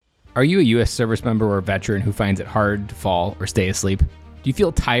Are you a U.S. service member or veteran who finds it hard to fall or stay asleep? Do you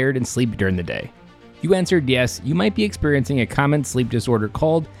feel tired and sleepy during the day? If you answered yes, you might be experiencing a common sleep disorder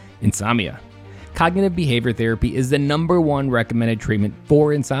called insomnia. Cognitive behavior therapy is the #1 recommended treatment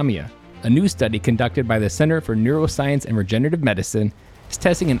for insomnia. A new study conducted by the Center for Neuroscience and Regenerative Medicine is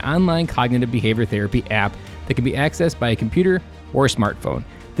testing an online cognitive behavior therapy app that can be accessed by a computer or a smartphone.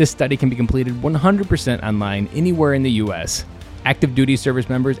 This study can be completed 100% online anywhere in the U.S. Active duty service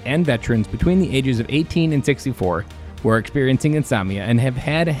members and veterans between the ages of 18 and 64 who are experiencing insomnia and have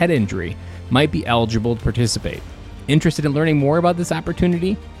had a head injury might be eligible to participate. Interested in learning more about this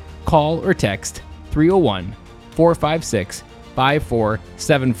opportunity? Call or text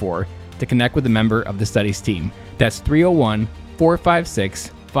 301-456-5474 to connect with a member of the studies team. That's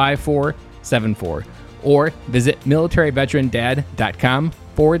 301-456-5474. Or visit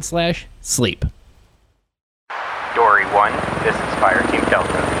militaryveterandad.com/sleep. Dory 1, this is Fire Team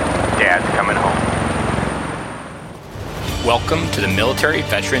Delta. Dad's coming home. Welcome to the Military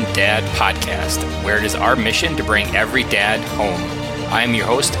Veteran Dad Podcast, where it is our mission to bring every dad home. I am your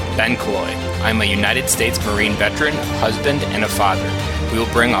host, Ben Colloy. I'm a United States Marine veteran, husband, and a father. We will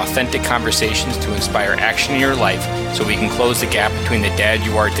bring authentic conversations to inspire action in your life so we can close the gap between the dad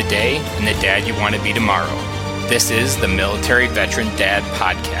you are today and the dad you want to be tomorrow. This is the Military Veteran Dad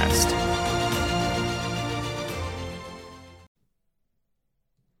Podcast.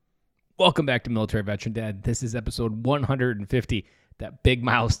 Welcome back to Military Veteran Dad. This is episode 150, that big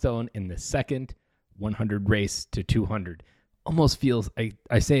milestone in the second 100 race to 200. Almost feels, I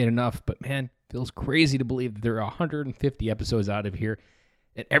say it enough, but man, feels crazy to believe that there are 150 episodes out of here,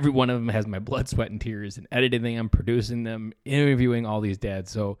 and every one of them has my blood, sweat, and tears, and editing them, producing them, interviewing all these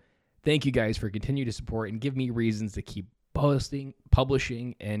dads. So thank you guys for continuing to support and give me reasons to keep posting,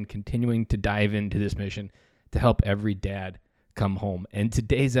 publishing, and continuing to dive into this mission to help every dad come home. And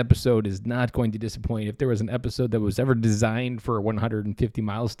today's episode is not going to disappoint. If there was an episode that was ever designed for a 150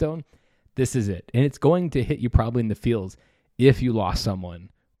 milestone, this is it. And it's going to hit you probably in the feels if you lost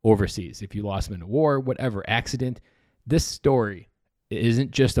someone overseas, if you lost them in a war, whatever, accident. This story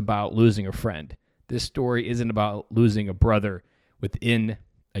isn't just about losing a friend. This story isn't about losing a brother within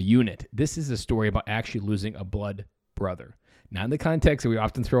a unit. This is a story about actually losing a blood brother. Not in the context that we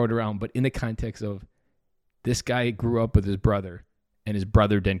often throw it around, but in the context of this guy grew up with his brother, and his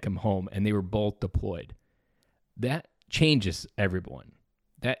brother didn't come home, and they were both deployed. That changes everyone.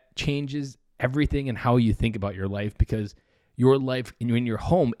 That changes everything and how you think about your life, because your life in your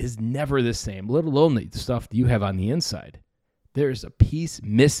home is never the same, let alone the stuff that you have on the inside. There's a piece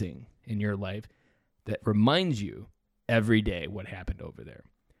missing in your life that reminds you every day what happened over there.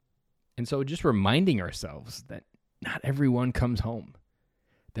 And so just reminding ourselves that not everyone comes home.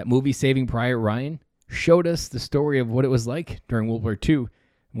 That movie Saving Private Ryan showed us the story of what it was like during World War II. And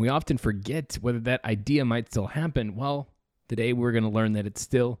we often forget whether that idea might still happen. Well, today we're going to learn that it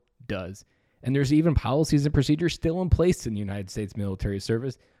still does. And there's even policies and procedures still in place in the United States military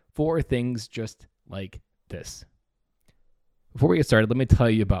service for things just like this. Before we get started, let me tell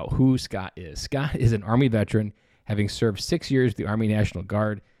you about who Scott is. Scott is an Army veteran, having served 6 years with the Army National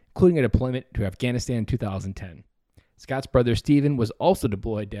Guard, including a deployment to Afghanistan in 2010. Scott's brother, Stephen, was also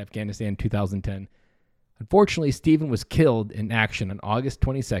deployed to Afghanistan in 2010. Unfortunately, Stephen was killed in action on August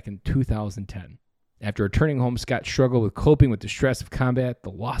 22, 2010. After returning home, Scott struggled with coping with the stress of combat, the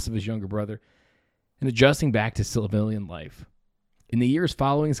loss of his younger brother, and adjusting back to civilian life. In the years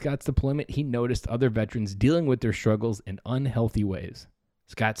following Scott's deployment, he noticed other veterans dealing with their struggles in unhealthy ways.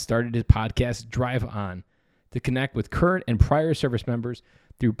 Scott started his podcast, Drive On, to connect with current and prior service members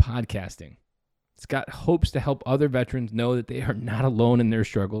through podcasting. Scott hopes to help other veterans know that they are not alone in their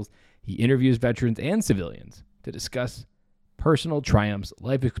struggles. He interviews veterans and civilians to discuss personal triumphs,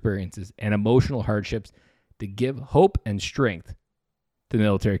 life experiences, and emotional hardships to give hope and strength to the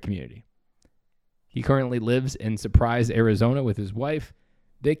military community. He currently lives in Surprise, Arizona with his wife,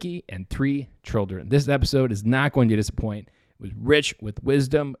 Vicky, and 3 children. This episode is not going to disappoint. It was rich with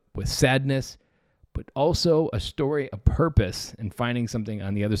wisdom, with sadness, but also a story of purpose and finding something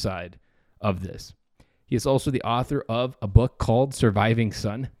on the other side of this. He is also the author of a book called Surviving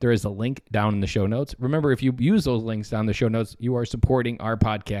Son. There is a link down in the show notes. Remember, if you use those links down in the show notes, you are supporting our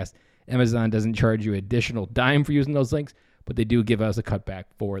podcast. Amazon doesn't charge you additional dime for using those links, but they do give us a cutback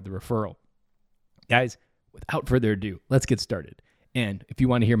for the referral. Guys, without further ado, let's get started. And if you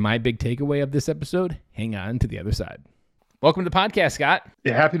want to hear my big takeaway of this episode, hang on to the other side. Welcome to the podcast, Scott.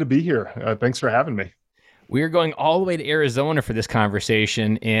 Yeah, happy to be here. Thanks for having me. We are going all the way to Arizona for this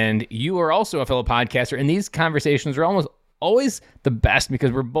conversation, and you are also a fellow podcaster, and these conversations are almost always the best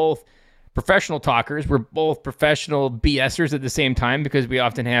because we're both professional talkers. We're both professional BSers at the same time because we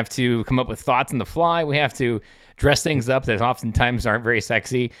often have to come up with thoughts on the fly. We have to dress things up that oftentimes aren't very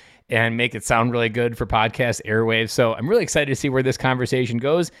sexy and make it sound really good for podcast airwaves. So I'm really excited to see where this conversation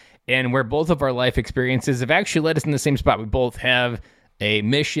goes and where both of our life experiences have actually led us in the same spot. We both have a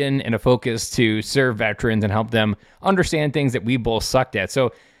mission and a focus to serve veterans and help them understand things that we both sucked at.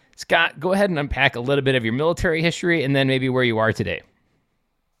 So Scott, go ahead and unpack a little bit of your military history and then maybe where you are today.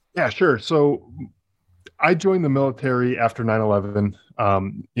 Yeah, sure. So I joined the military after 9/11.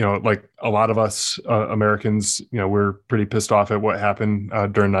 Like a lot of us Americans, we're pretty pissed off at what happened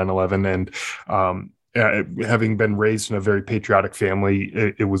during 9/11. And having been raised in a very patriotic family,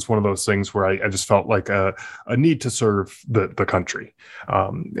 it was one of those things where I just felt like a need to serve the country.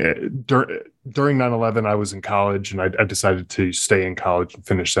 During 9/11, I was in college, and I decided to stay in college and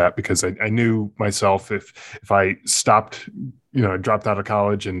finish that because I knew myself if I stopped, dropped out of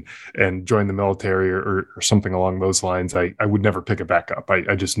college and joined the military or something along those lines, I would never pick it back up.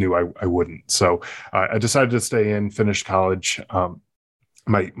 I just knew I wouldn't. So I decided to stay in, finish college.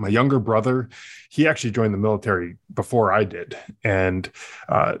 My younger brother, he actually joined the military before I did. And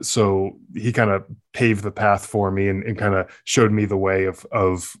so he kind of paved the path for me and kind of showed me the way of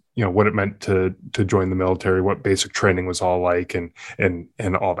what it meant to join the military, what basic training was all like and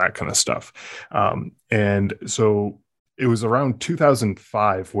all that kind of stuff. And so it was around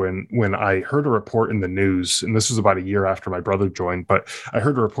 2005 when I heard a report in the news, and this was about a year after my brother joined, but I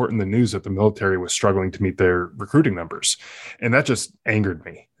heard a report in the news that the military was struggling to meet their recruiting numbers. And that just angered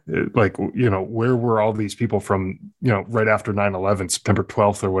me. Where were all these people from, right after 9/11, September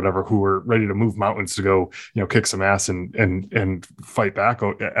 12th or whatever, who were ready to move mountains to go, kick some ass and fight back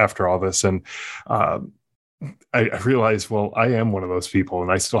after all this. And I realized, well, I am one of those people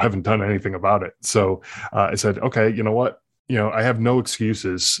and I still haven't done anything about it. So I said, okay, you know what? I have no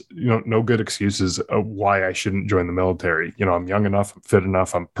excuses, no good excuses of why I shouldn't join the military. I'm young enough, I'm fit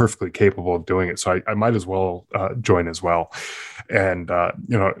enough, I'm perfectly capable of doing it. So I might as well join as well. And,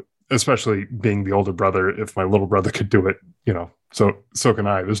 especially being the older brother, if my little brother could do it, so can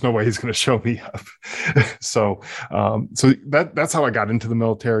I. There's no way he's going to show me up. So that's how I got into the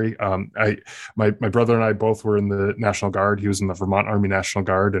military. My brother and I both were in the National Guard. He was in the Vermont Army National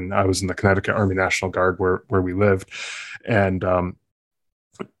Guard, and I was in the Connecticut Army National Guard where we lived. And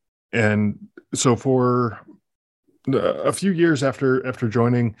so for a few years after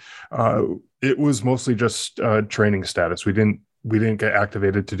joining, it was mostly just training status. We didn't get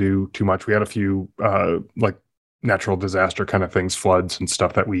activated to do too much. We had a few like natural disaster kind of things, floods and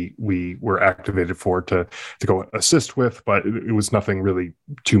stuff that we were activated for to go assist with, but it was nothing really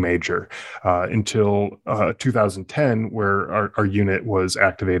too major until 2010, where our unit was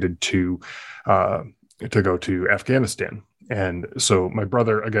activated to go to Afghanistan. And so my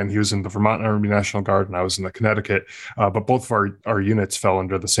brother, again, he was in the Vermont Army National Guard and I was in the Connecticut, but both of our units fell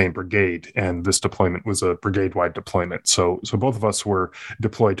under the same brigade. And this deployment was a brigade-wide deployment. So both of us were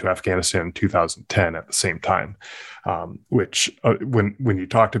deployed to Afghanistan in 2010 at the same time, which when you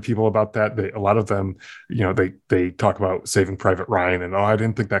talk to people about that, a lot of them, they talk about Saving Private Ryan and, I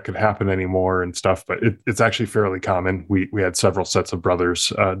didn't think that could happen anymore and stuff, but it's actually fairly common. We had several sets of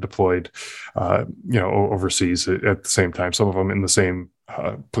brothers deployed, overseas at the same time. Some of them in the same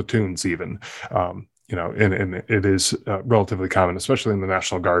platoons even, and it is relatively common, especially in the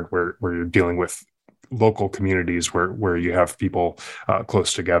National Guard where you're dealing with local communities where you have people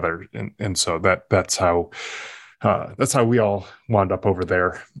close together. And so that's how we all wound up over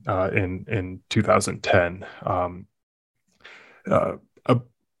there in 2010.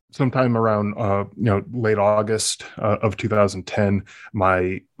 Sometime around late August of 2010,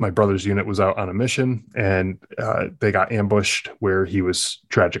 my brother's unit was out on a mission, and they got ambushed where he was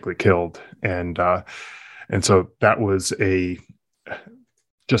tragically killed, and so that was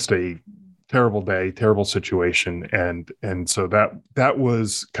just a terrible day, terrible situation, and so that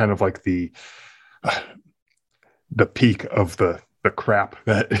was kind of like the peak of the crap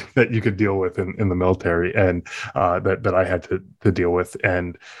that you could deal with in the military, and that I had to deal with.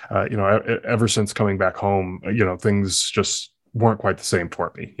 And ever since coming back home, things just weren't quite the same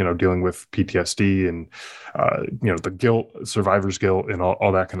for me, dealing with PTSD and the guilt, survivor's guilt, and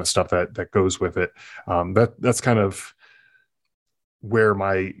all that kind of stuff that goes with it. That's kind of where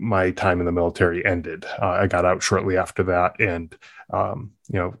my time in the military ended. I got out shortly after that, and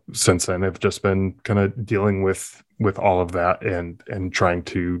since then I've just been kind of dealing with all of that and trying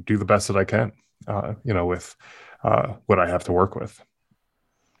to do the best that I can, with what I have to work with.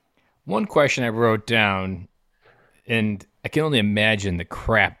 One question I wrote down, and I can only imagine the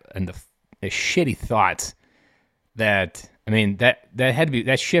crap and the shitty thoughts that I mean, that had to be,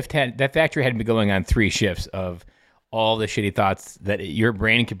 that factory had to be going on 3 shifts of all the shitty thoughts that your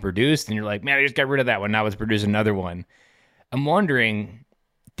brain can produce. And you're like, man, I just got rid of that one. Now let's produce another one. I'm wondering,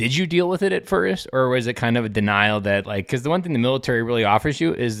 did you deal with it at first, or was it kind of a denial that, like, because the one thing the military really offers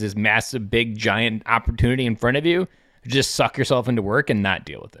you is this massive, big, giant opportunity in front of you, just suck yourself into work and not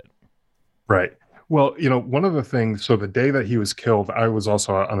deal with it. Right. Well, one of the things, so the day that he was killed, I was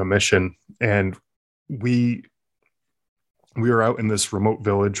also on a mission, and we were out in this remote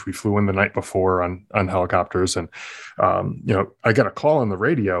village. We flew in the night before on helicopters, and I got a call on the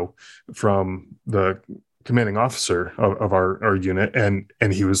radio from the commanding officer of our unit,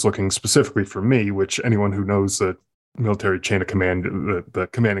 and he was looking specifically for me, which anyone who knows the military chain of command, the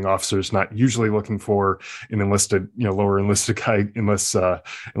commanding officer is not usually looking for an enlisted, lower enlisted guy unless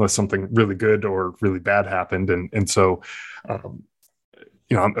something really good or really bad happened. And so,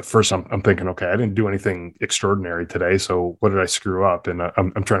 at first I'm thinking, okay, I didn't do anything extraordinary today, so what did I screw up? And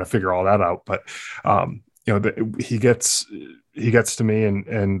I'm trying to figure all that out. But he gets to me,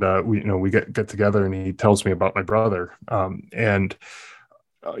 and we get together, and he tells me about my brother,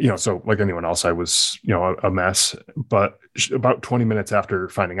 so like anyone else, I was, a mess. But about 20 minutes after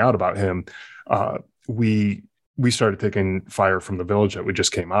finding out about him, we started taking fire from the village that we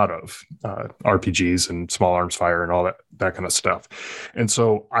just came out of, RPGs and small arms fire and all that kind of stuff. And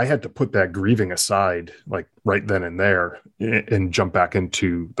so I had to put that grieving aside, like right then and there, and jump back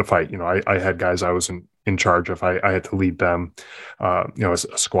into the fight. I had guys I was in charge of. I had to lead them, a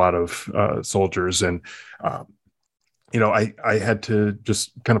squad of soldiers, and I had to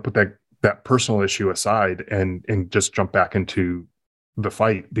just kind of put that personal issue aside and just jump back into the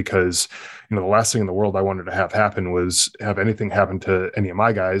fight, because the last thing in the world I wanted to have happen was have anything happen to any of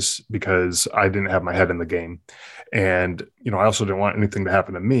my guys, because I didn't have my head in the game. And I also didn't want anything to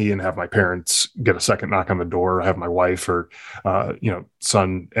happen to me and have my parents get a second knock on the door, or have my wife or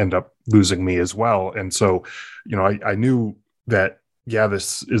son end up losing me as well. And so I knew that, yeah,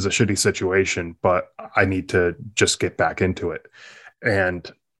 this is a shitty situation, but I need to just get back into it. And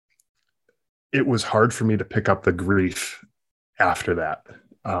it was hard for me to pick up the grief after that.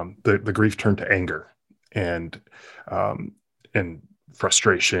 The grief turned to anger and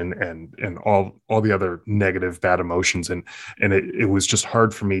frustration and all the other negative, bad emotions. And it was just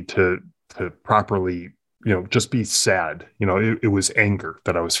hard for me to properly, just be sad. It was anger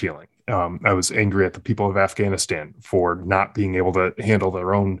that I was feeling. I was angry at the people of Afghanistan for not being able to handle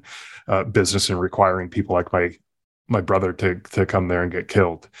their own business and requiring people like my brother to come there and get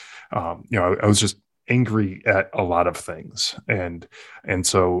killed. I was just angry at a lot of things, and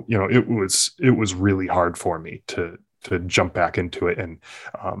so it was really hard for me to jump back into it. And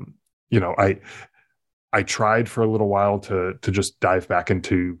I tried for a little while to just dive back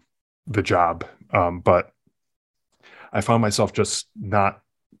into the job, but I found myself just not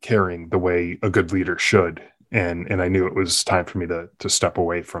caring the way a good leader should. And I knew it was time for me to step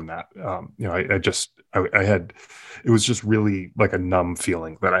away from that. I had, it was just really like a numb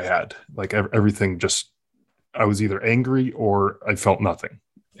feeling that I had, like everything just, I was either angry or I felt nothing.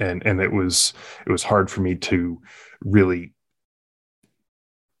 And it was hard for me to really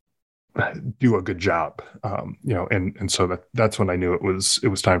do a good job. And so that's when I knew it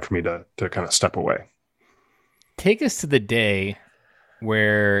was time for me to kind of step away. Take us to the day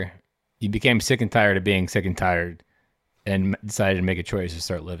where you became sick and tired of being sick and tired and decided to make a choice to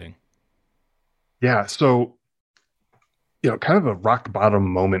start living. Yeah. So, kind of a rock bottom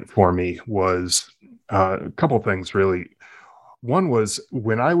moment for me was a couple of things, really. One was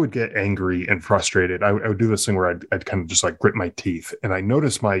when I would get angry and frustrated, I would do this thing where I'd kind of just like grit my teeth. And I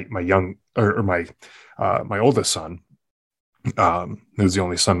noticed my oldest son, who was the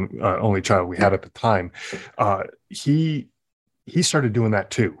only child we had at the time, he started doing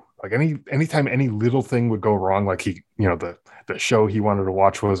that too. Like anytime any little thing would go wrong, like the show he wanted to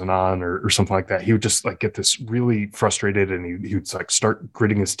watch wasn't on or something like that, he would just like get this really frustrated, and he would like start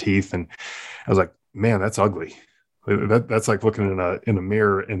gritting his teeth. And I was like, man, that's ugly. That's like looking in a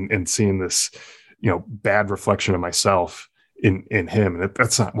mirror and seeing this, bad reflection of myself in him. And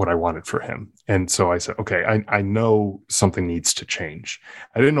that's not what I wanted for him. And so I said, okay, I know something needs to change.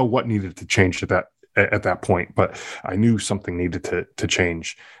 I didn't know what needed to change at that point, but I knew something needed to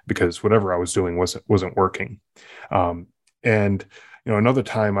change, because whatever I was doing wasn't working. And another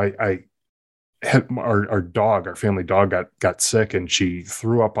time I had our family dog got sick, and she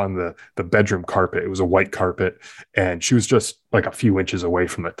threw up on the bedroom carpet. It was a white carpet, and she was just like a few inches away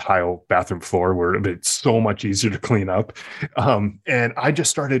from the tile bathroom floor, where it's so much easier to clean up. And I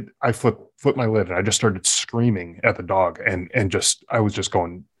flipped my lid, and I just started screaming at the dog, and I was just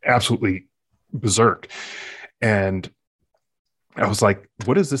going absolutely berserk. And I was like,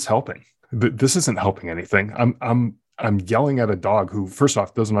 what is this helping? This isn't helping anything. I'm yelling at a dog who, first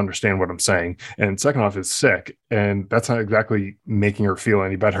off, doesn't understand what I'm saying, and second off, is sick, and that's not exactly making her feel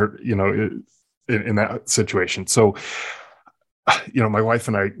any better, in that situation. So, my wife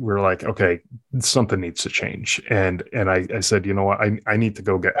and I were like, okay, something needs to change, and I said, you know what, I need to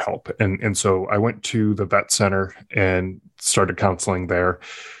go get help, and so I went to the vet center and started counseling there,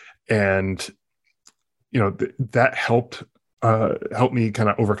 and that helped me kind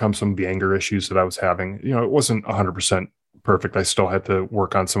of overcome some of the anger issues that I was having. It wasn't 100% perfect. I still had to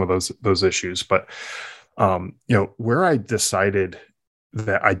work on some of those issues, but where I decided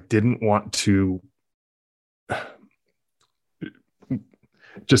that I didn't want to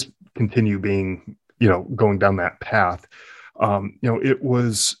just continue being, going down that path. It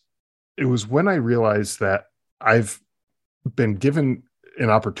was when I realized that I've been given an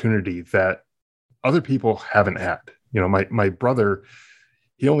opportunity that other people haven't had. My brother,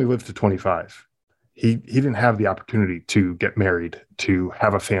 he only lived to 25. He didn't have the opportunity to get married, to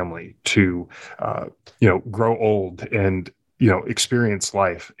have a family, to grow old and experience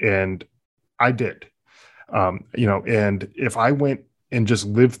life, and I did. And if I went and just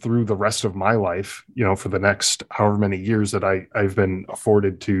lived through the rest of my life, for the next however many years that I've been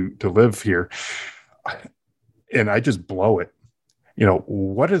afforded to live here, and I just blow it,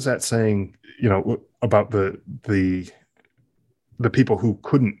 what is that saying, about the people who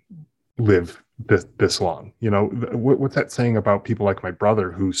couldn't live this long? What's that saying about people like my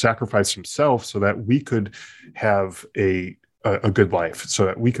brother who sacrificed himself so that we could have a good life, so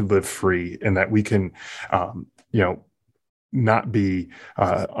that we could live free, and that we can, not be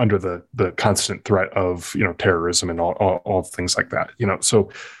under the constant threat of terrorism and all things like that. So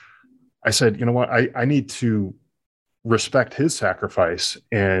I said, you know what, I need to respect his sacrifice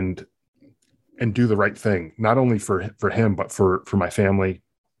and do the right thing, not only for him, but for my family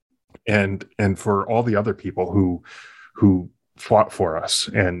and for all the other people who fought for us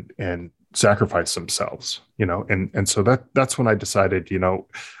and sacrificed themselves, and so that's when I decided,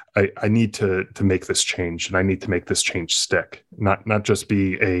 I need to make this change, and I need to make this change stick, not just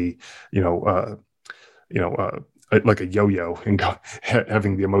be like a yo-yo and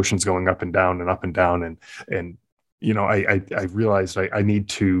having the emotions going up and down and up and down. And I realized I need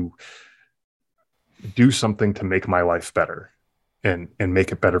to do something to make my life better and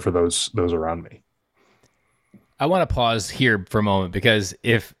make it better for those around me. I want to pause here for a moment, because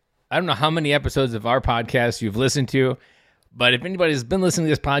I don't know how many episodes of our podcast you've listened to, but if anybody's been listening to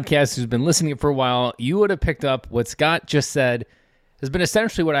this podcast, who's been listening for a while, you would have picked up what Scott just said has been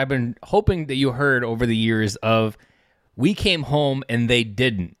essentially what I've been hoping that you heard over the years of, we came home and they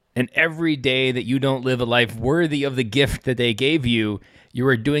didn't. And every day that you don't live a life worthy of the gift that they gave you, you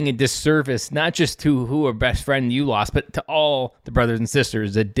are doing a disservice, not just to who a best friend you lost, but to all the brothers and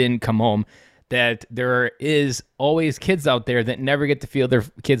sisters that didn't come home. That there is always kids out there that never get to feel their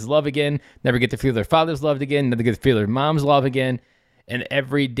kids' love again, never get to feel their father's love again, never get to feel their mom's love again. And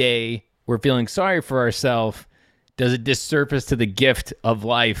every day we're feeling sorry for ourselves does a disservice to the gift of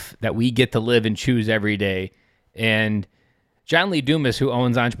life that we get to live and choose every day. And John Lee Dumas, who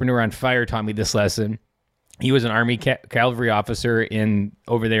owns Entrepreneur on Fire, taught me this lesson. He was an Army cavalry officer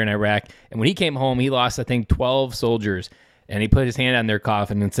over there in Iraq. And when he came home, he lost, I think, 12 soldiers. And he put his hand on their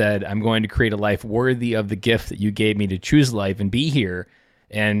coffin and said, I'm going to create a life worthy of the gift that you gave me to choose life and be here.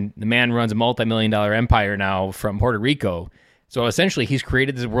 And the man runs a multi-million-dollar empire now from Puerto Rico. So essentially, he's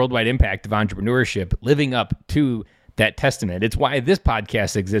created this worldwide impact of entrepreneurship, living up to that testament. It's why this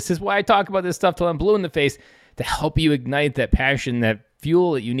podcast exists. It's why I talk about this stuff till I'm blue in the face, to help you ignite that passion, that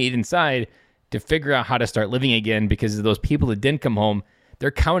fuel that you need inside to figure out how to start living again, because of those people that didn't come home,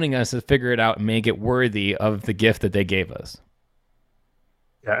 they're counting us to figure it out and make it worthy of the gift that they gave us.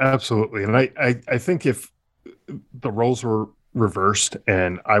 Yeah, absolutely. And I think if the roles were reversed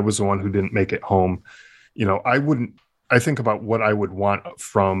and I was the one who didn't make it home, I think about what I would want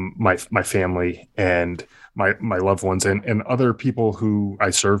from my family and my loved ones and other people who I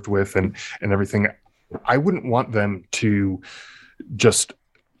served with and everything. I wouldn't want them to just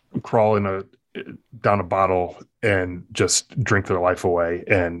crawl down a bottle and just drink their life away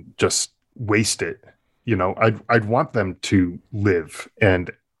and just waste it. I'd want them to live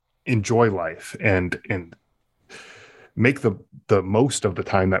and enjoy life and make the most of the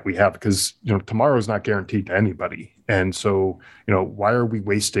time that we have, because tomorrow is not guaranteed to anybody. And so why are we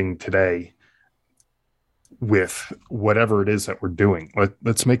wasting today with whatever it is that we're doing?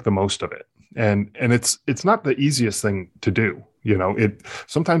 Let's make the most of it. And it's not the easiest thing to do.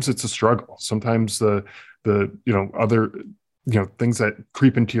 Sometimes it's a struggle. Sometimes the other things that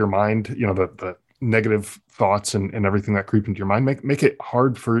creep into your mind, the negative thoughts and everything that creep into your mind, make it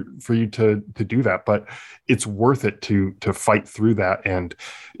hard for you to do that. But it's worth it to fight through that and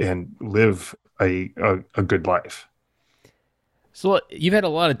live a good life. So you've had a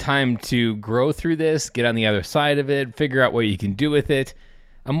lot of time to grow through this, get on the other side of it, figure out what you can do with it.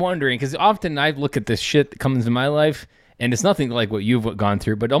 I'm wondering, because often I look at this shit that comes in my life, and it's nothing like what you've gone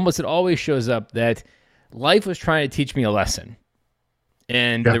through, but almost it always shows up that life was trying to teach me a lesson.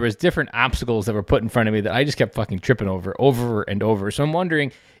 And there was different obstacles that were put in front of me that I just kept fucking tripping over and over. So I'm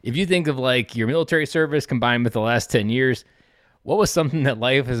wondering, if you think of like your military service combined with the last 10 years, what was something that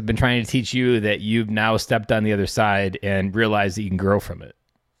life has been trying to teach you that you've now stepped on the other side and realized that you can grow from it?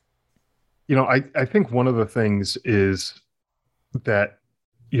 I think one of the things is that,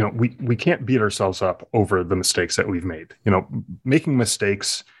 we can't beat ourselves up over the mistakes that we've made. Making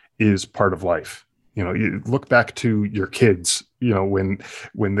mistakes is part of life. You look back to your kids, when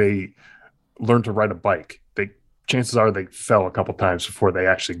they learn to ride a bike, chances are they fell a couple times before they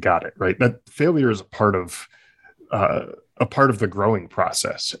actually got it right. That failure is a part of the growing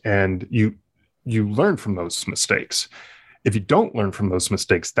process, and you learn from those mistakes. If you don't learn from those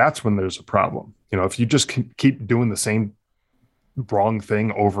mistakes, that's when there's a problem. If you just keep doing the same wrong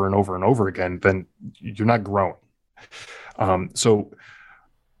thing over and over and over again, then you're not growing. So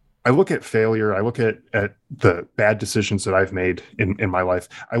I look at failure. I look at the bad decisions that I've made in my life.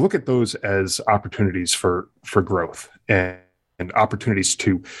 I look at those as opportunities for growth and opportunities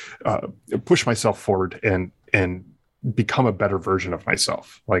to push myself forward and become a better version of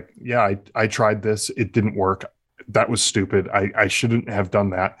myself. Like, yeah, I tried this. It didn't work. That was stupid. I shouldn't have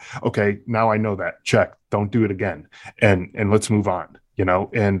done that. Okay, now I know that. Check. Don't do it again. And let's move on.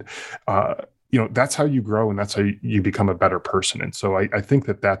 And that's how you grow, and that's how you become a better person. And so I think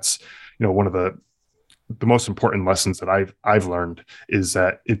that's one of the most important lessons that I've learned is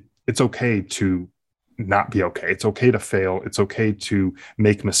that it's okay to not be okay. It's okay to fail. It's okay to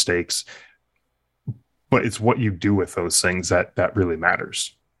make mistakes, but it's what you do with those things that really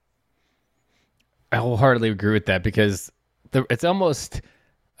matters. I wholeheartedly agree with that, because it's almost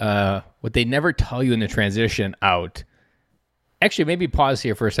what they never tell you in the transition out. Actually, maybe pause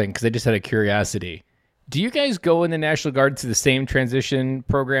here for a second, because I just had a curiosity. Do you guys go in the National Guard to the same transition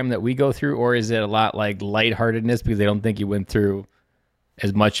program that we go through, or is it a lot like lightheartedness because they don't think you went through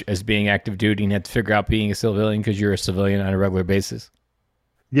as much as being active duty and had to figure out being a civilian because you're a civilian on a regular basis?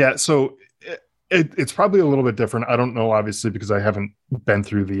 Yeah, so it's probably a little bit different. I don't know, obviously, because I haven't been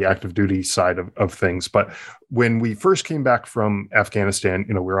through the active duty side of things. But when we first came back from Afghanistan,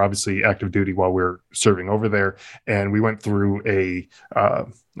 we were obviously active duty while we were serving over there. And we went through a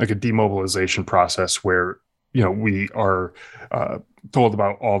demobilization process where, we are told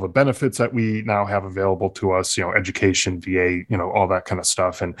about all the benefits that we now have available to us, education, VA, all that kind of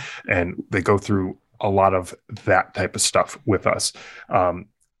stuff. And they go through a lot of that type of stuff with us.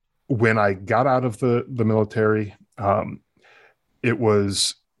 When I got out of the military, it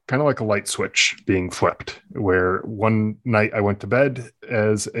was kind of like a light switch being flipped, where one night I went to bed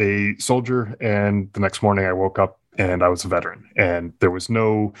as a soldier, and the next morning I woke up and I was a veteran. And there was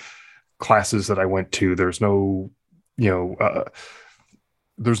no classes that I went to. There's no,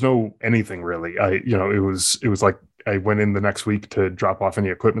 there's no anything really. It was like I went in the next week to drop off any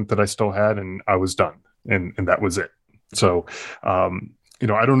equipment that I still had, and I was done. And that was it. So,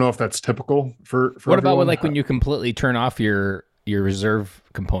 I don't know if that's typical for what everyone. about when you completely turn off your reserve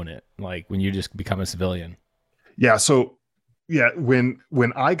component, like when you just become a civilian? Yeah. So when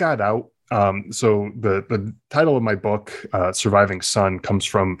I got out, so the title of my book, Surviving Son, comes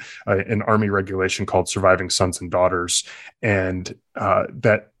from an Army regulation called Surviving Sons and Daughters. And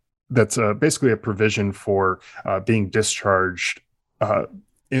that's basically a provision for being discharged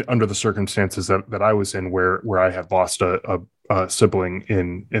under the circumstances that I was in, where I had lost a sibling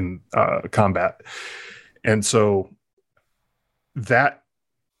in combat. And so that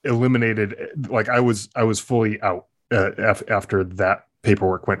eliminated, like, I was fully out after that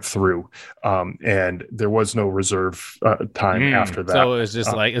paperwork went through, and there was no reserve time after that. So it was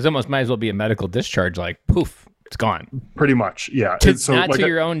just like, it almost might as well be a medical discharge, like poof, it's gone. Pretty much, yeah. So not to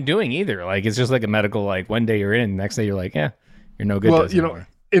your own doing either. Like, it's just like a medical, like, one day you're in, next day you're like, yeah, you're no good. Well, anymore.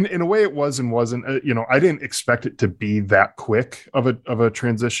 In a way it was and wasn't. I didn't expect it to be that quick of a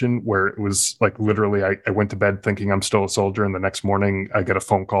transition, where it was like literally I went to bed thinking I'm still a soldier, and the next morning I get a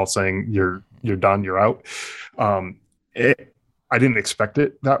phone call saying you're done, you're out. I didn't expect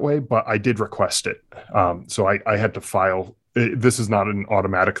it that way, but I did request it. So I had to file. This is not an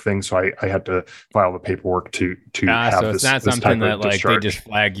automatic thing, so I had to file the paperwork to have so this. It's not this something type of that like discharge. they just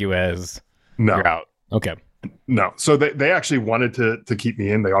flag you as No. you're out. Okay. No. So they actually wanted to keep me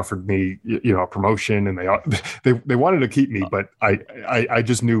in. They offered me, a promotion, and they wanted to keep me, but I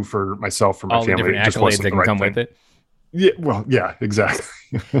just knew for myself, for my All the family, different it just accolades wasn't that the can right come thing. with it. Yeah. Well, yeah,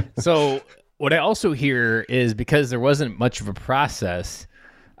 exactly. So what I also hear is, because there wasn't much of a process,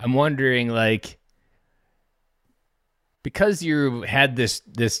 I'm wondering, like, because you had this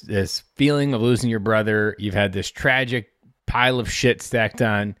feeling of losing your brother, you've had this tragic pile of shit stacked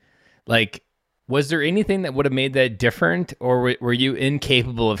on, like, was there anything that would have made that different, or were you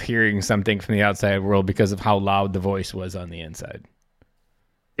incapable of hearing something from the outside world because of how loud the voice was on the inside?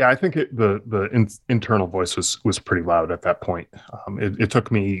 Yeah, I think the internal voice was pretty loud at that point. It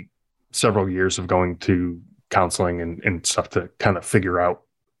took me several years of going to counseling and stuff to kind of figure out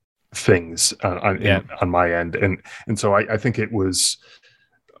things on my end, and so I think it was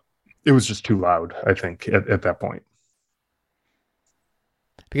just too loud, I think, at that point.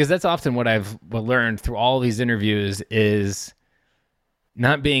 Because that's often what I've learned through all these interviews, is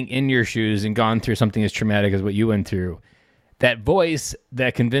not being in your shoes and gone through something as traumatic as what you went through. That voice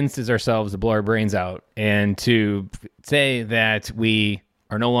that convinces ourselves to blow our brains out and to say that we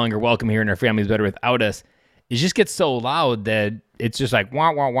are no longer welcome here and our family's better without us, it just gets so loud that it's just like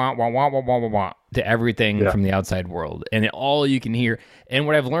wah, wah, wah, wah, wah, wah, wah, wah, wah, to everything from the outside world. And all you can hear. And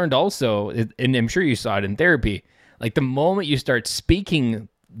what I've learned also, and I'm sure you saw it in therapy, like the moment you start speaking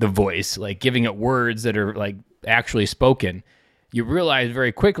the voice, like giving it words that are like actually spoken, you realize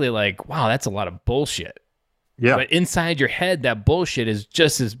very quickly, like, wow, that's a lot of bullshit. Yeah. But inside your head, that bullshit is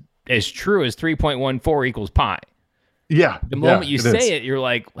just as true as 3.14 equals pi. Yeah. The moment you say it, you're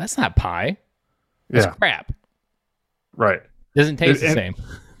like, well, that's not pi. That's crap. Right. Doesn't taste the same.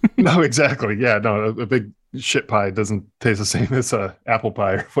 No, exactly. Yeah. No, a big shit pie doesn't taste the same as a apple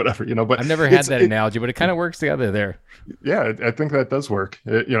pie or whatever, but I've never had that analogy, but it kind of works together there. Yeah, I think that does work.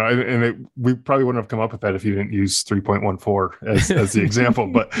 We probably wouldn't have come up with that if you didn't use 3.14 as the example.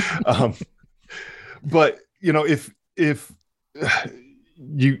 But if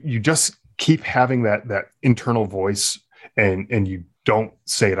you just keep having that internal voice, and you don't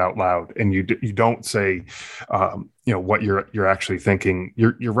say it out loud, and you don't say what you're actually thinking,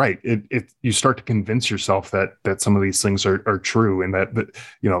 you're right. You start to convince yourself that some of these things are true, and that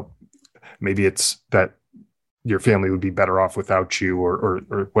maybe it's that your family would be better off without you,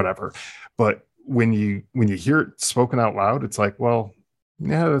 or whatever. But when you hear it spoken out loud, it's like, well,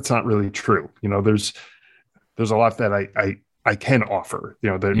 yeah, that's not really true. There's a lot that I can offer,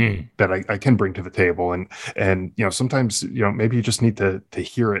 that I can bring to the table. And sometimes, maybe you just need to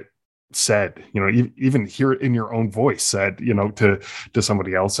hear it said, even hear it in your own voice said, to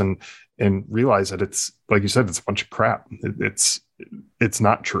somebody else, and realize that it's, like you said, it's a bunch of crap. It's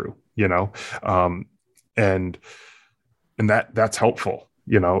not true, and that's helpful,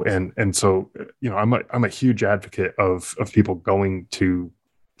 and so, I'm a huge advocate of people going to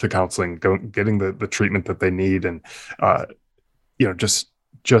counseling, getting the treatment that they need, and just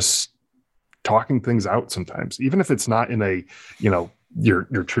talking things out sometimes, even if it's not in a your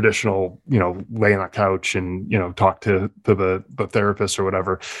traditional lay on a couch and talk to the therapist or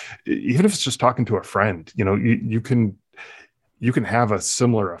whatever. Even if it's just talking to a friend, you can have a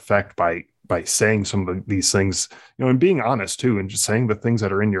similar effect by saying some of these things, and being honest too, and just saying the things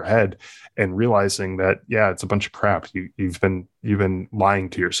that are in your head, and realizing that, yeah, it's a bunch of crap. You've been lying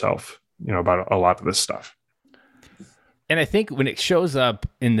to yourself, about a lot of this stuff. And I think when it shows up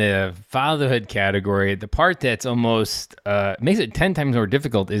in the fatherhood category, the part that's almost makes it 10 times more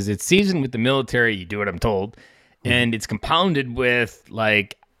difficult is it's seasoned with the military. You do what I'm told. And it's compounded with,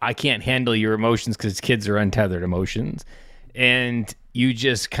 like, I can't handle your emotions because kids are untethered emotions. And you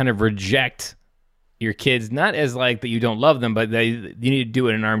just kind of reject your kids, not as like that you don't love them, but you need to do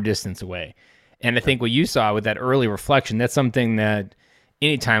it an arm distance away. And I think what you saw with that early reflection, that's something that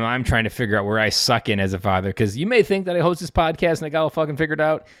anytime I'm trying to figure out where I suck in as a father, because you may think that I host this podcast and I got all fucking figured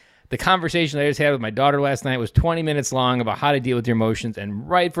out. The conversation I just had with my daughter last night was 20 minutes long about how to deal with your emotions. And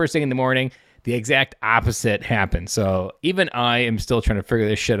right first thing in the morning, the exact opposite happened. So even I am still trying to figure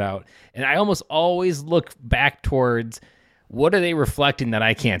this shit out. And I almost always look back towards, what are they reflecting that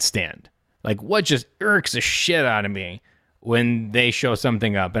I can't stand? Like, what just irks the shit out of me when they show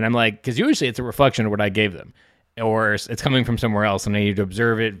something up? And I'm like, because usually it's a reflection of what I gave them, or it's coming from somewhere else, and I need to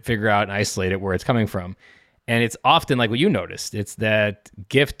observe it, figure out, and isolate it where it's coming from. And it's often like what you noticed. It's that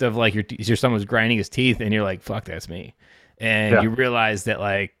gift of, like, your son was grinding his teeth, and you're like, fuck, that's me. And you realize that,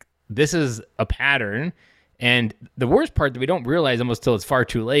 like, this is a pattern. And the worst part that we don't realize almost till it's far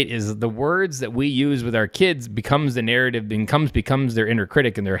too late is the words that we use with our kids becomes the narrative, becomes their inner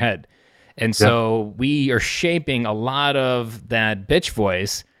critic in their head. And so we are shaping a lot of that bitch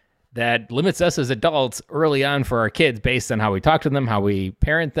voice that limits us as adults early on for our kids based on how we talk to them, how we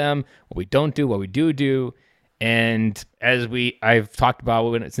parent them, what we don't do, what we do. And as I've talked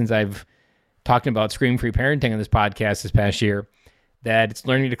about since I've talked about screen-free parenting on this podcast this past year, that it's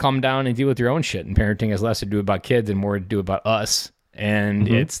learning to calm down and deal with your own shit. And parenting has less to do about kids and more to do about us. And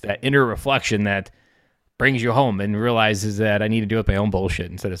it's that inner reflection that brings you home and realizes that I need to deal with my own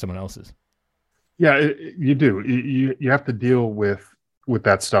bullshit instead of someone else's. Yeah, you do. You have to deal with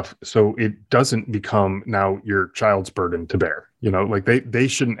that stuff so it doesn't become now your child's burden to bear. Like they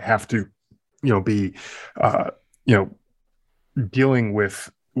shouldn't have to, be, dealing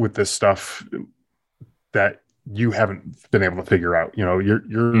with this stuff that you haven't been able to figure out.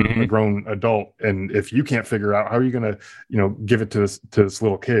 You're a grown adult, and if you can't figure out, how are you going to, give it to this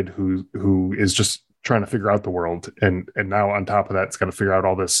little kid who is just trying to figure out the world, and now on top of that, it's got to figure out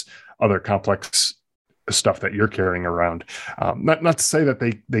all this other complex stuff that you're carrying around. Not to say that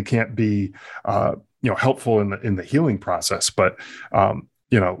they can't be helpful in the healing process, but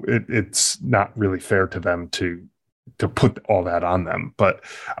it's not really fair to them to put all that on them. But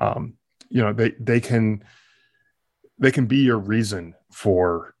they can be your reason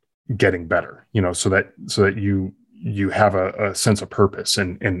for getting better, so that you have a sense of purpose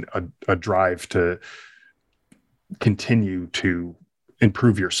and a drive to continue to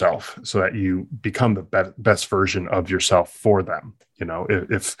improve yourself so that you become the best version of yourself for them.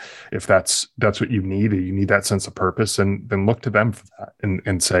 If that's what you need that sense of purpose, and then look to them for that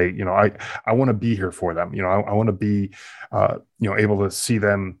and say, I want to be here for them. I want to be, able to see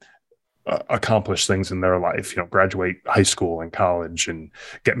them accomplish things in their life, graduate high school and college and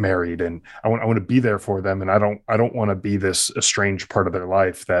get married. And I want to be there for them. And I don't want to be this estranged part of their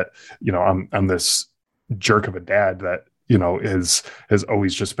life that, I'm this jerk of a dad that, has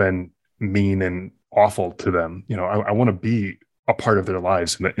always just been mean and awful to them. I want to be a part of their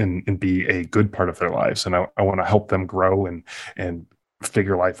lives and be a good part of their lives. And I want to help them grow and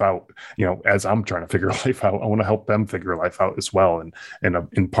figure life out, as I'm trying to figure life out. I want to help them figure life out as well. And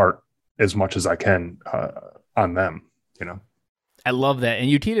impart as much as I can on them, I love that. And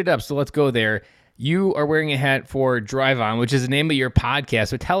you teed it up. So let's go there. You are wearing a hat for Drive On, which is the name of your podcast.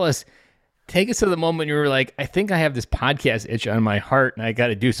 So take us to the moment you were like, I think I have this podcast itch on my heart and I got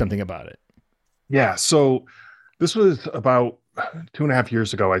to do something about it. Yeah. So this was about 2.5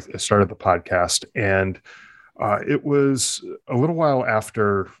 years ago. I started the podcast, and it was a little while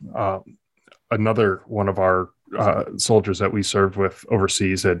after another one of our soldiers that we served with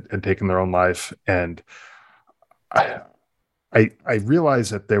overseas had taken their own life. And I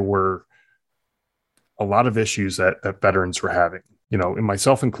realized that there were a lot of issues that veterans were having, and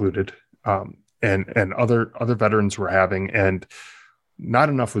myself included, and other veterans were having, and not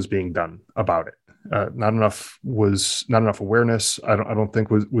enough was being done about it. Not enough awareness. I don't think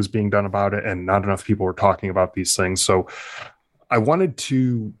was being done about it, and not enough people were talking about these things. So I wanted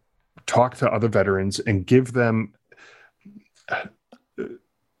to talk to other veterans and give them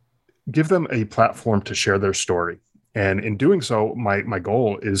a platform to share their story. And in doing so, my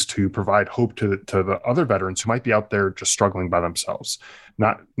goal is to provide hope to the other veterans who might be out there just struggling by themselves,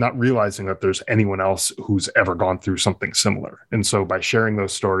 not realizing that there's anyone else who's ever gone through something similar. And so by sharing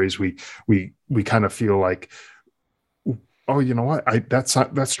those stories, we kind of feel like, oh, you know what?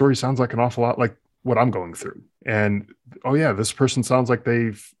 That story sounds like an awful lot like what I'm going through. And oh yeah, this person sounds like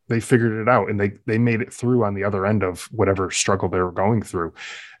they figured it out and they made it through on the other end of whatever struggle they were going through.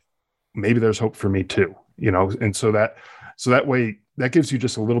 Maybe there's hope for me too. And so that way, that gives you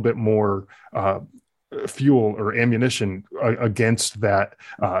just a little bit more fuel or ammunition against that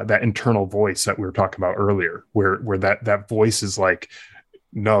internal voice that we were talking about earlier, where that voice is like,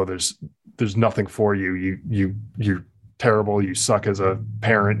 no, there's nothing for you. You're terrible. You suck as a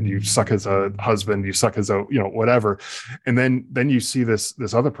parent. You suck as a husband. You suck as a whatever. And then you see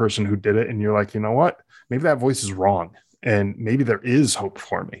this other person who did it, and you're like, you know what? Maybe that voice is wrong, and maybe there is hope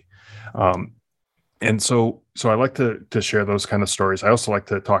for me. And so I like to share those kind of stories. I also like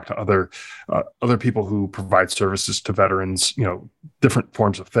to talk to other people who provide services to veterans, different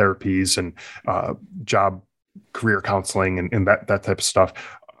forms of therapies and job career counseling and that type of stuff.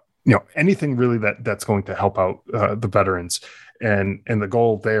 Anything really that's going to help out the veterans. And the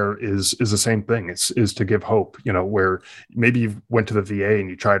goal there is the same thing. Is to give hope, where maybe you went to the VA and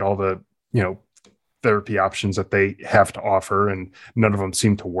you tried all the, therapy options that they have to offer, and none of them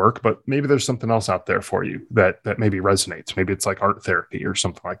seem to work, but maybe there's something else out there for you that maybe resonates. Maybe it's like art therapy or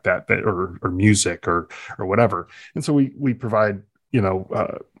something like that, or music or whatever. And so we provide,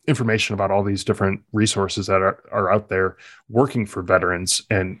 information about all these different resources that are out there working for veterans.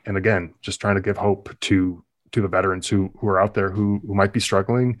 And again, just trying to give hope to the veterans who are out there who might be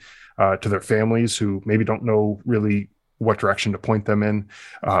struggling, to their families who maybe don't know really what direction to point them in,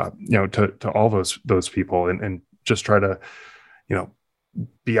 to all those people, and just try to,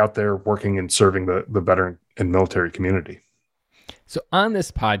 be out there working and serving the veteran and military community. So on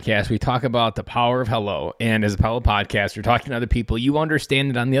this podcast, we talk about the power of hello. And as a fellow podcaster, you're talking to other people, you understand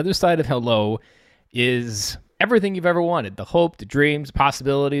that on the other side of hello is everything you've ever wanted. The hope, the dreams,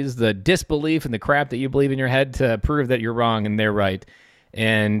 possibilities, the disbelief, and the crap that you believe in your head to prove that you're wrong and they're right.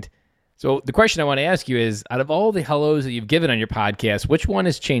 And so the question I want to ask you is, out of all the hellos that you've given on your podcast, which one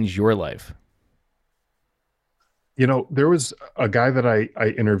has changed your life? There was a guy that I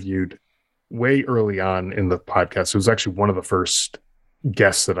interviewed way early on in the podcast. It was actually one of the first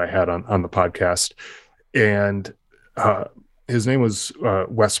guests that I had on the podcast. And his name was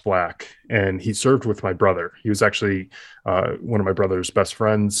Wes Black, and he served with my brother. He was actually one of my brother's best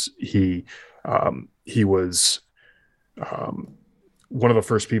friends. He was one of the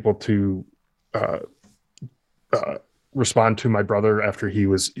first people to respond to my brother after he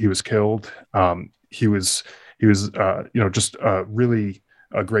was killed. He was just really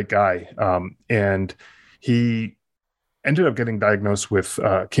a great guy. And he ended up getting diagnosed with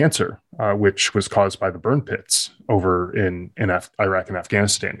cancer, which was caused by the burn pits over in Iraq and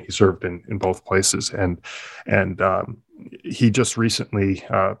Afghanistan. He served in both places, and he just recently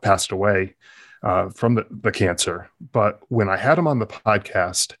passed away from the cancer. But when I had him on the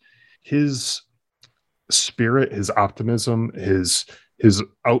podcast, his spirit, his optimism, his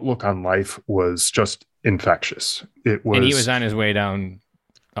outlook on life was just infectious. It was, and he was on his way down.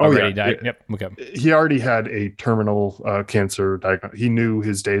 Already died. Yep. Okay. He already had a terminal cancer diagnosis. He knew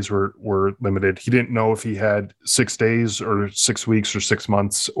his days were limited. He didn't know if he had 6 days or 6 weeks or 6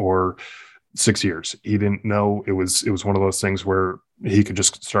 months or 6 years. He didn't know. It was one of those things where he could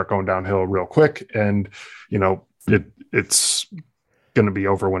just start going downhill real quick, and it's going to be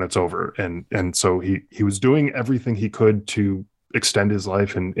over when it's over. And so he was doing everything he could to extend his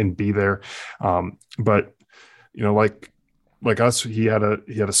life and be there. But like us, he had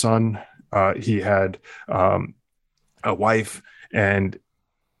a son, he had a wife, and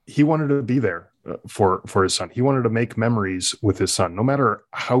he wanted to be there for his son. He wanted to make memories with his son, no matter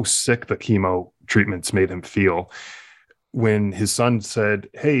how sick the chemo treatments made him feel. When his son said,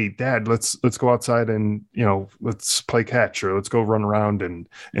 "Hey, Dad, let's go outside and let's play catch, or let's go run around and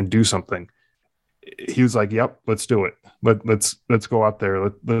do something," he was like, "Yep, let's do it. Let's go out there.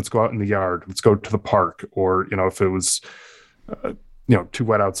 Let's go out in the yard. Let's go to the park." Or if it was too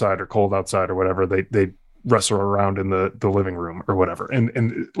wet outside or cold outside or whatever, they wrestle around in the living room or whatever.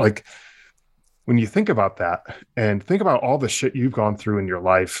 And like, when you think about that and think about all the shit you've gone through in your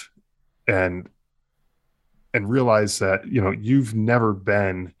life, and realize that you've never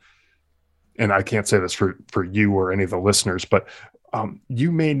been, and I can't say this for you or any of the listeners, but you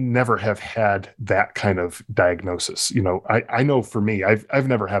may never have had that kind of diagnosis. I know for me, I've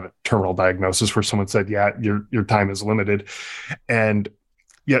never had a terminal diagnosis where someone said, "Yeah, your time is limited," and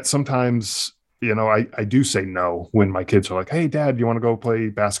yet sometimes I do say no when my kids are like, "Hey, Dad, you want to go play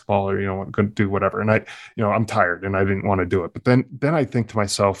basketball, or want to do whatever?" And I'm tired and I didn't want to do it. But then I think to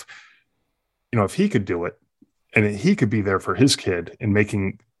myself, if he could do it, and he could be there for his kid and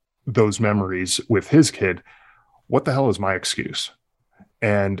making those memories with his kid, what the hell is my excuse?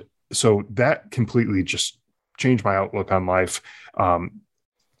 And so that completely just changed my outlook on life.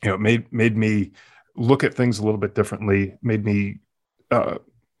 It made me look at things a little bit differently, made me,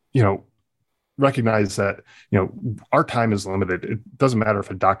 recognize that, our time is limited. It doesn't matter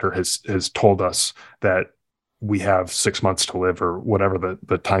if a doctor has told us that we have 6 months to live or whatever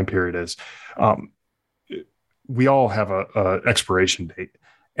the time period is. We all have a expiration date.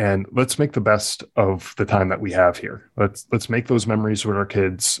 And let's make the best of the time that we have here. Let's make those memories with our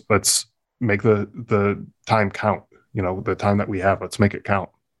kids. Let's make the time count. The time that we have, let's make it count.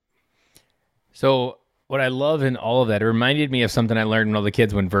 So what I love in all of that, it reminded me of something I learned when all the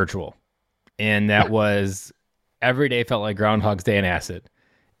kids went virtual. And that was every day felt like Groundhog's Day in acid.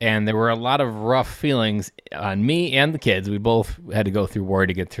 And there were a lot of rough feelings on me and the kids. We both had to go through war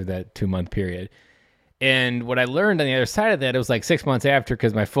to get through that 2-month period. And what I learned on the other side of that, it was like 6 months after,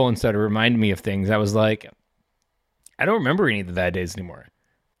 because my phone started reminding me of things. I was like, I don't remember any of the bad days anymore.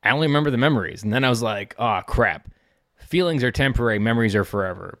 I only remember the memories. And then I was like, oh, crap. Feelings are temporary, memories are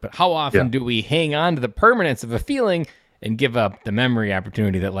forever. But how often do we hang on to the permanence of a feeling and give up the memory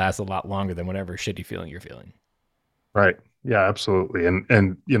opportunity that lasts a lot longer than whatever shitty feeling you're feeling? Right. Yeah, absolutely.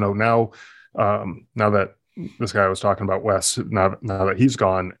 And now that this guy I was talking about, Wes, now that he's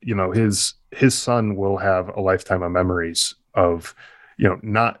gone, his son will have a lifetime of memories of,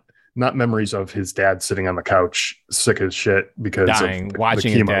 not not memories of his dad sitting on the couch, sick as shit because Dying, of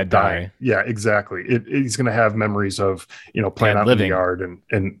watching the his chemo, dad dying. die. Yeah, exactly. He's going to have memories of, playing Dad out living. in the yard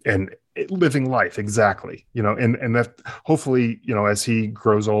and living life. Exactly. And that hopefully, as he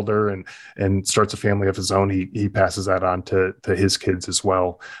grows older and starts a family of his own, he passes that on to his kids as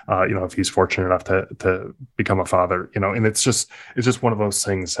well. If he's fortunate enough to become a father, and it's just one of those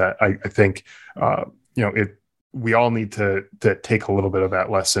things that I think, we all need to take a little bit of that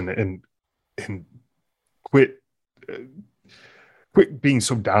lesson and quit being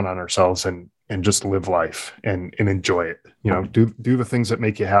so down on ourselves and just live life and enjoy it. Do the things that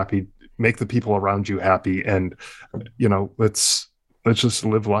make you happy, make the people around you happy, and let's just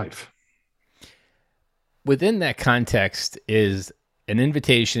live life. Within that context is an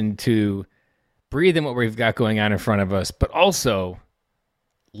invitation to breathe in what we've got going on in front of us, but also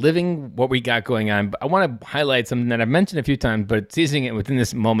living what we got going on. But I want to highlight something that I've mentioned a few times, but seizing it within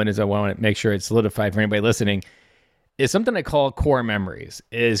this moment as I want to make sure it's solidified for anybody listening, is something I call core memories,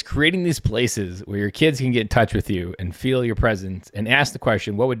 is creating these places where your kids can get in touch with you and feel your presence and ask the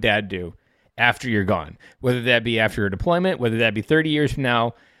question, what would dad do after you're gone? Whether that be after a deployment, whether that be 30 years from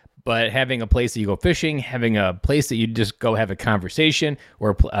now, but having a place that you go fishing, having a place that you just go have a conversation,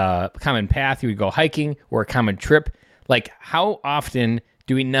 or a common path you would go hiking, or a common trip. Like, how often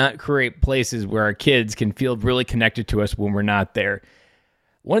do we not create places where our kids can feel really connected to us when we're not there?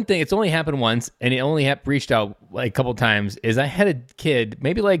 One thing, it's only happened once, and it only reached out like a couple times, is I had a kid,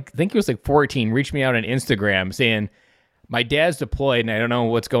 maybe I think he was like 14, reached me out on Instagram saying, my dad's deployed and I don't know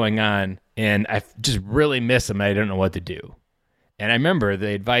what's going on, and I just really miss him. I don't know what to do. And I remember the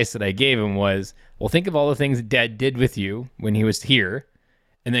advice that I gave him was, well, think of all the things that dad did with you when he was here,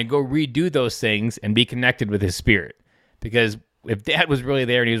 and then go redo those things and be connected with his spirit. Because if dad was really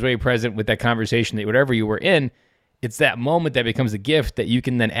there and he was really present with that conversation, that whatever you were in, it's that moment that becomes a gift that you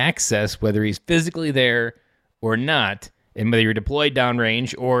can then access, whether he's physically there or not, and whether you're deployed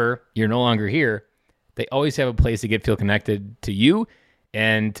downrange or you're no longer here. They always have a place to feel connected to you.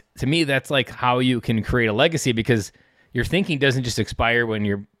 And to me, that's like how you can create a legacy, because your thinking doesn't just expire when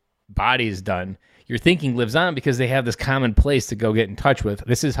your body is done. Your thinking lives on because they have this common place to go get in touch with.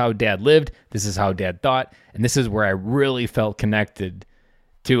 This is how dad lived. This is how dad thought. And this is where I really felt connected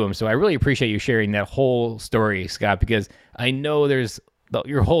to him. So I really appreciate you sharing that whole story, Scott, because I know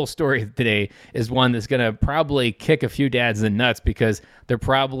your whole story today is one that's going to probably kick a few dads in the nuts, because they're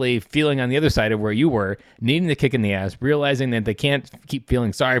probably feeling on the other side of where you were, needing the kick in the ass, realizing that they can't keep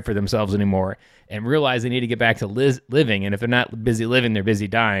feeling sorry for themselves anymore, and realize they need to get back to living. And if they're not busy living, they're busy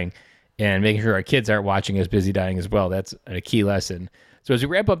dying, and making sure our kids aren't watching us busy dying as well. That's a key lesson. So as we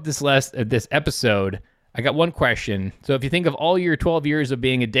wrap up this episode, I got one question. So if you think of all your 12 years of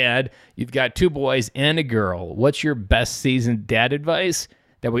being a dad, you've got 2 boys and a girl. What's your best seasoned dad advice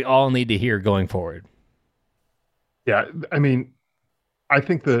that we all need to hear going forward? Yeah, I mean, I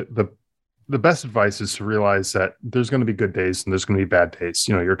think the best advice is to realize that there's going to be good days and there's going to be bad days.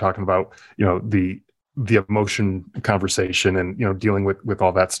 You're talking about, the emotion conversation and, dealing with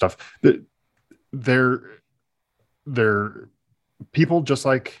all that stuff. They're people just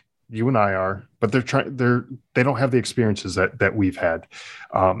like you and I are, but they don't have the experiences that we've had.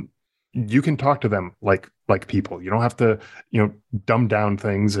 You can talk to them like people. You don't have to, dumb down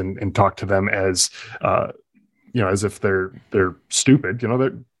things and talk to them as if they're stupid.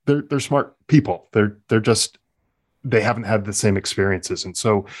 They're smart people. They haven't had the same experiences. And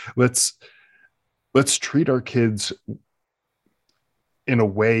so let's treat our kids in a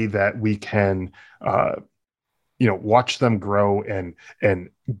way that we can, watch them grow and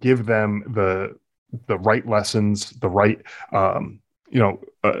give them the right lessons, the right,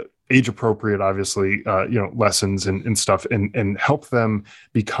 age appropriate, obviously, lessons and stuff, and help them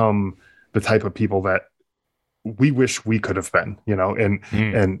become the type of people that we wish we could have been,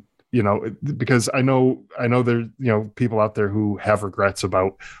 and because I know there's, people out there who have regrets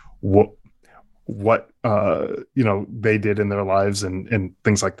about what they did in their lives and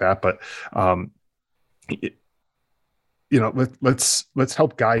things like that. But, let's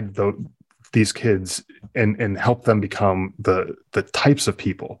help guide these kids and help them become the types of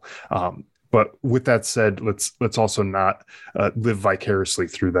people. But with that said, let's also not live vicariously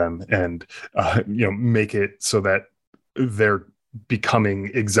through them and make it so that they're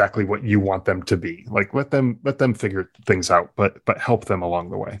becoming exactly what you want them to be. Like let them figure things out, but help them along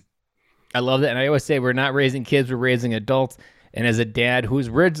the way. I love that. And I always say we're not raising kids, we're raising adults. And as a dad who's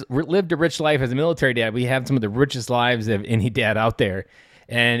lived a rich life as a military dad, we have some of the richest lives of any dad out there.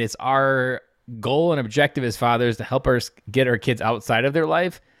 And it's our goal and objective as fathers to help us get our kids outside of their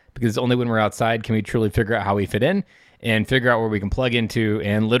life, because only when we're outside can we truly figure out how we fit in. and figure out where we can plug into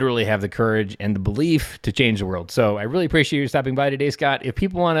and literally have the courage and the belief to change the world. So I really appreciate you stopping by today, Scott. If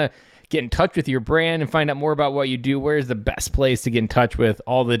people want to get in touch with your brand and find out more about what you do, where's the best place to get in touch with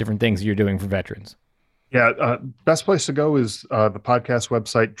all the different things you're doing for veterans? Yeah, best place to go is the podcast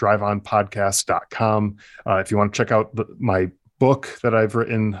website, driveonpodcast.com. If you want to check out my book that I've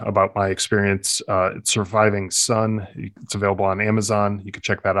written about my experience, it's Surviving Son. It's available on Amazon. You can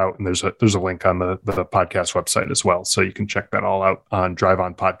check that out. And there's a link on the podcast website as well. So you can check that all out on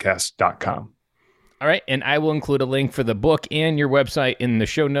driveonpodcast.com. All right. And I will include a link for the book and your website in the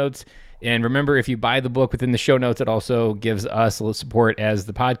show notes. And remember, if you buy the book within the show notes, it also gives us a little support as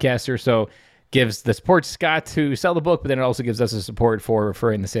the podcaster. So gives the support to Scott to sell the book, but then it also gives us a support for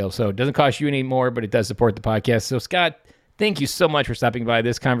referring the sale. So it doesn't cost you any more, but it does support the podcast. So Scott, thank you so much for stopping by.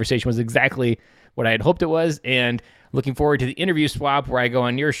 This conversation was exactly what I had hoped it was, and looking forward to the interview swap where I go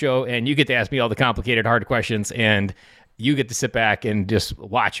on your show and you get to ask me all the complicated, hard questions, and you get to sit back and just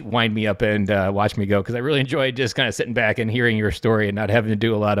wind me up and watch me go, because I really enjoyed just kind of sitting back and hearing your story and not having to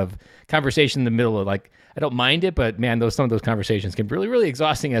do a lot of conversation in the middle of, like, I don't mind it, but man, some of those conversations can be really, really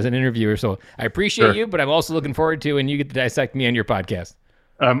exhausting as an interviewer. So I appreciate you, but I'm also looking forward to, and you get to dissect me on your podcast.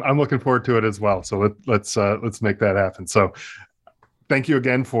 I'm looking forward to it as well. So let's make that happen. So thank you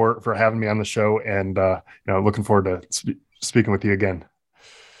again for having me on the show, and looking forward to speaking with you again.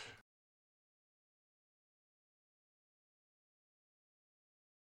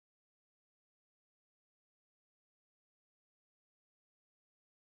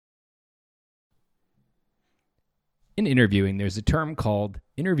 In interviewing, there's a term called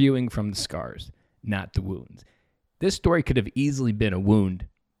interviewing from the scars, not the wounds. This story could have easily been a wound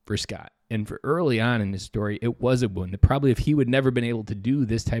for Scott. And for early on in his story, it was a wound that probably if he would never been able to do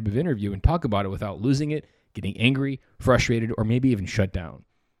this type of interview and talk about it without losing it, getting angry, frustrated, or maybe even shut down.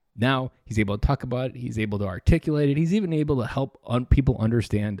 Now he's able to talk about it. He's able to articulate it. He's even able to help people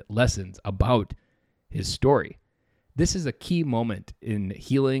understand lessons about his story. This is a key moment in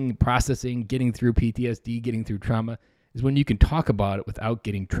healing, processing, getting through PTSD, getting through trauma, is when you can talk about it without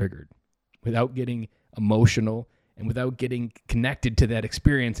getting triggered, without getting emotional, and without getting connected to that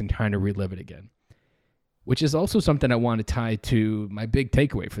experience and trying to relive it again. Which is also something I want to tie to my big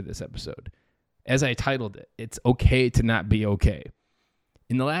takeaway for this episode. As I titled it, it's okay to not be okay.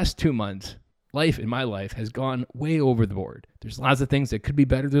 In the last 2 months, my life has gone way over the board. There's lots of things that could be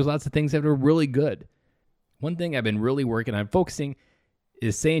better. There's lots of things that are really good. One thing I've been really working on focusing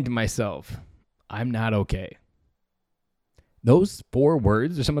is saying to myself, I'm not okay. Those 4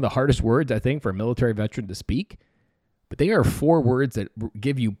 words are some of the hardest words, I think, for a military veteran to speak. But they are 4 words that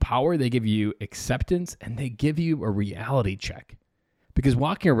give you power, they give you acceptance, and they give you a reality check. Because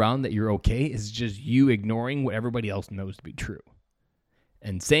walking around that you're okay is just you ignoring what everybody else knows to be true.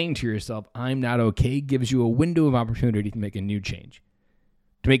 And saying to yourself, I'm not okay, gives you a window of opportunity to make a new change,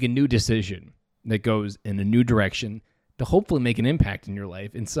 to make a new decision that goes in a new direction, to hopefully make an impact in your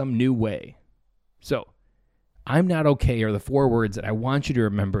life in some new way. So, I'm not okay are the 4 words that I want you to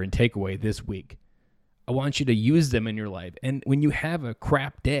remember and take away this week. I want you to use them in your life. And when you have a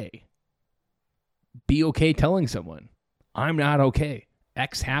crap day, be okay telling someone, I'm not okay.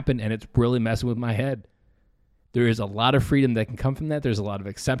 X happened and it's really messing with my head. There is a lot of freedom that can come from that. There's a lot of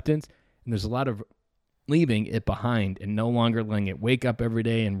acceptance, and there's a lot of leaving it behind and no longer letting it wake up every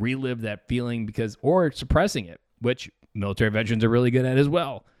day and relive that feeling or suppressing it, which military veterans are really good at as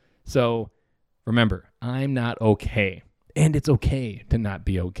well. So remember, I'm not okay, and it's okay to not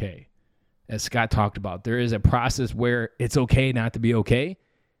be okay. As Scott talked about, there is a process where it's okay not to be okay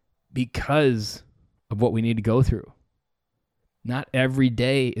because of what we need to go through. Not every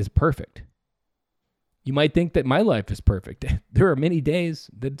day is perfect. You might think that my life is perfect. There are many days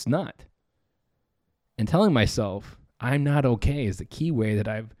that it's not. And telling myself I'm not okay is the key way that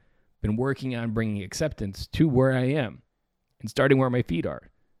I've been working on bringing acceptance to where I am and starting where my feet are.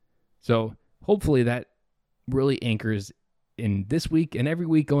 So hopefully that really anchors in this week and every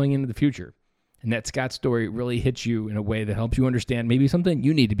week going into the future. And that Scott story really hits you in a way that helps you understand maybe something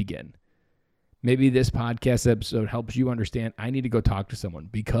you need to begin. Maybe this podcast episode helps you understand I need to go talk to someone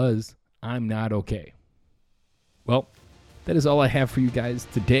because I'm not okay. Well, that is all I have for you guys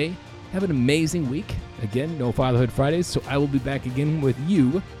today. Have an amazing week. Again, no Fatherhood Fridays, so I will be back again with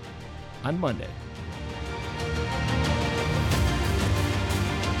you on Monday.